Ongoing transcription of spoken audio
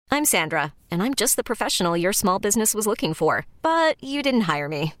I'm Sandra, and I'm just the professional your small business was looking for. But you didn't hire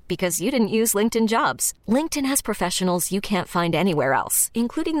me because you didn't use LinkedIn Jobs. LinkedIn has professionals you can't find anywhere else,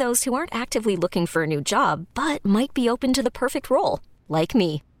 including those who aren't actively looking for a new job, but might be open to the perfect role, like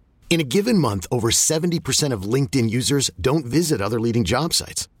me. In a given month, over 70% of LinkedIn users don't visit other leading job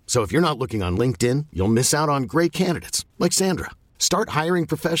sites. So if you're not looking on LinkedIn, you'll miss out on great candidates like Sandra. Start hiring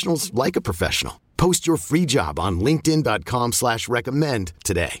professionals like a professional. Post your free job on linkedin.com/recommend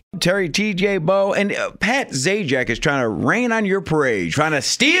today. Terry, TJ, Bo, and Pat Sajak is trying to rain on your parade, trying to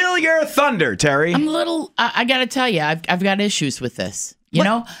steal your thunder, Terry. I'm a little, I got to tell you, I've got issues with this. You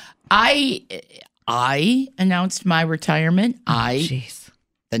know, I announced my retirement.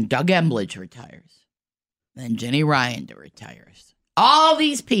 Then Doug Embledge retires. Then Jenny Ryan retires. All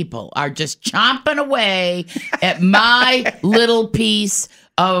these people are just chomping away at my little piece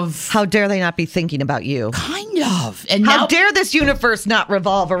of... How dare they not be thinking about you? Kind of. And how dare this universe not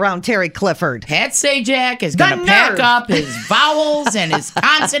revolve around Terry Clifford? Pat Sajak is going to pack up his vowels and his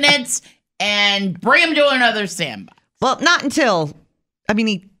consonants and bring him to another sandbox. Well, not until...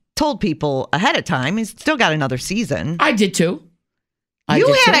 he told people ahead of time. He's still got another season. I did too.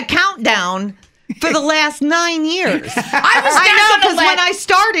 You had a countdown for the last 9 years. I know, because when I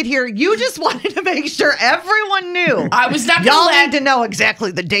started here, you just wanted to make sure everyone knew. I was not going to let... need to know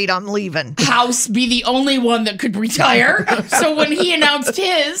exactly the date I'm leaving. House be the only one that could retire. So when he announced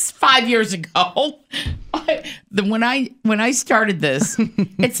his 5 years ago, when I started this,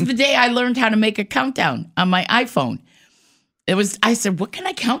 it's the day I learned how to make a countdown on my iPhone. I said, what can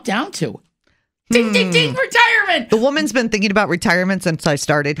I count down to? Ding, ding, ding, retirement. The woman's been thinking about retirement since I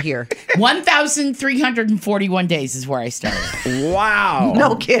started here. 1,341 days is where I started. Wow.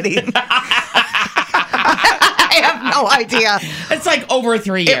 No kidding. I have no idea. It's like over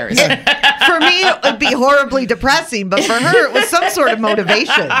 3 years. For me, it would be horribly depressing, but for her, it was some sort of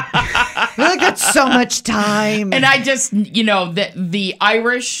motivation. Like, that's so much time. And I just, the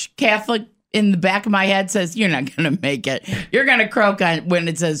Irish Catholic in the back of my head says, you're not going to make it. You're going to croak when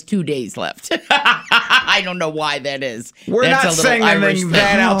it says 2 days left. I don't know why that is. We're That's not sending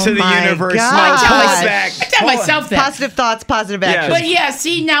that out to the universe. I tell myself that. Positive thoughts, positive actions. But yeah,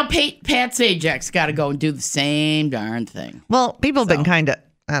 see, now Pat Sajak's got to go and do the same darn thing. Well, people have been kind of,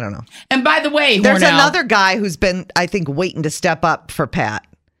 I don't know. And by the way, there's another guy who's been, I think, waiting to step up for Pat.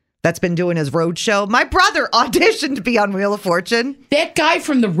 That's been doing his road show. My brother auditioned to be on Wheel of Fortune. That guy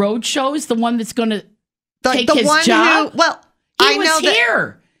from the road show is the one that's going to take the his one job? He was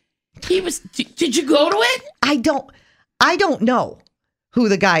here. He was. Did you go to it? I don't know who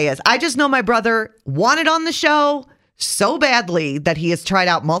the guy is. I just know my brother wanted on the show so badly that he has tried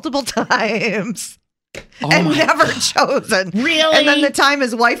out multiple times and never chosen. Really? And then the time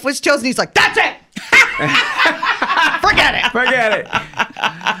his wife was chosen, he's like, that's it. Forget it.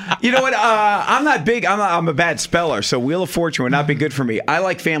 You know what? I'm not big. I'm a bad speller, so Wheel of Fortune would not be good for me. I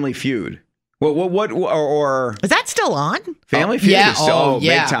like Family Feud. What is that still on? Family Feud is still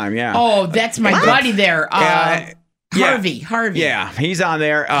big time. Yeah. Oh, that's my buddy there. Harvey. Yeah, he's on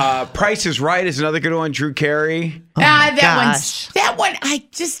there. Price is Right is another good one. Drew Carey. That one. I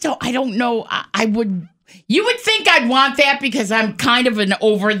just don't. I don't know. I would. You would think I'd want that because I'm kind of an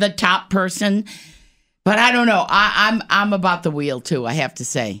over the top person. But I don't know. I'm about the wheel too. I have to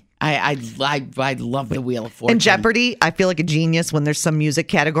say, I love the Wheel of Fortune. In Jeopardy, I feel like a genius when there's some music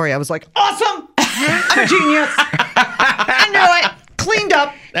category. I was like, awesome! I'm a genius. I knew it. Cleaned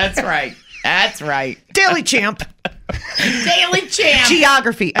up. That's right. Daily Champ.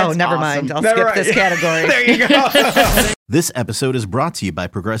 Geography. That's never awesome. mind. I'll skip this category. There you go. This episode is brought to you by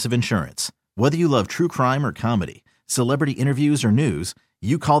Progressive Insurance. Whether you love true crime or comedy, celebrity interviews or news,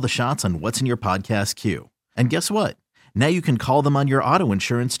 you call the shots on what's in your podcast queue. And guess what? Now you can call them on your auto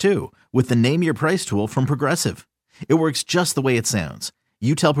insurance too with the Name Your Price tool from Progressive. It works just the way it sounds.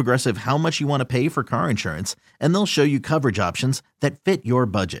 You tell Progressive how much you want to pay for car insurance, and they'll show you coverage options that fit your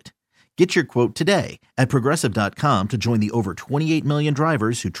budget. Get your quote today at Progressive.com to join the over 28 million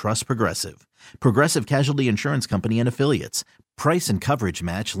drivers who trust Progressive. Progressive Casualty Insurance Company and Affiliates. Price and coverage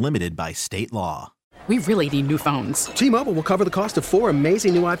match limited by state law. We really need new phones. T-Mobile will cover the cost of 4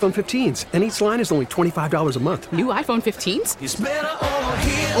 amazing new iPhone 15s, and each line is only $25 a month. New iPhone 15s? It's better over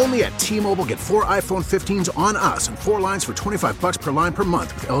here. Only at T-Mobile, get 4 iPhone 15s on us and 4 lines for $25 per line per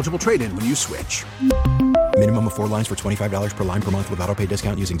month with eligible trade-in when you switch. Minimum of 4 lines for $25 per line per month with autopay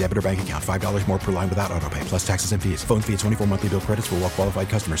discount using debit or bank account. $5 more per line without autopay, plus taxes and fees. Phone fee at 24 monthly bill credits for well-qualified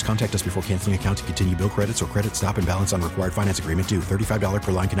customers. Contact us before canceling account to continue bill credits or credit stop and balance on required finance agreement due. $35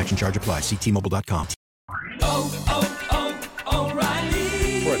 per line connection charge applies. See T-Mobile.com.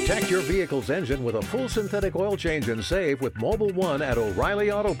 O'Reilly. For a Protect your vehicle's engine with a full synthetic oil change and save with Mobil 1 at O'Reilly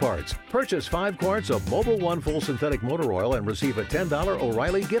Auto Parts. Purchase 5 quarts of Mobil 1 full synthetic motor oil and receive a $10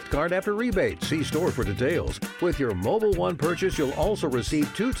 O'Reilly gift card after rebate. See store for details. With your Mobil 1 purchase, you'll also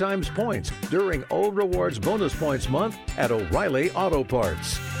receive 2 times points during O Rewards Bonus Points Month at O'Reilly Auto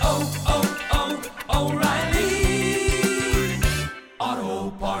Parts. O'Reilly.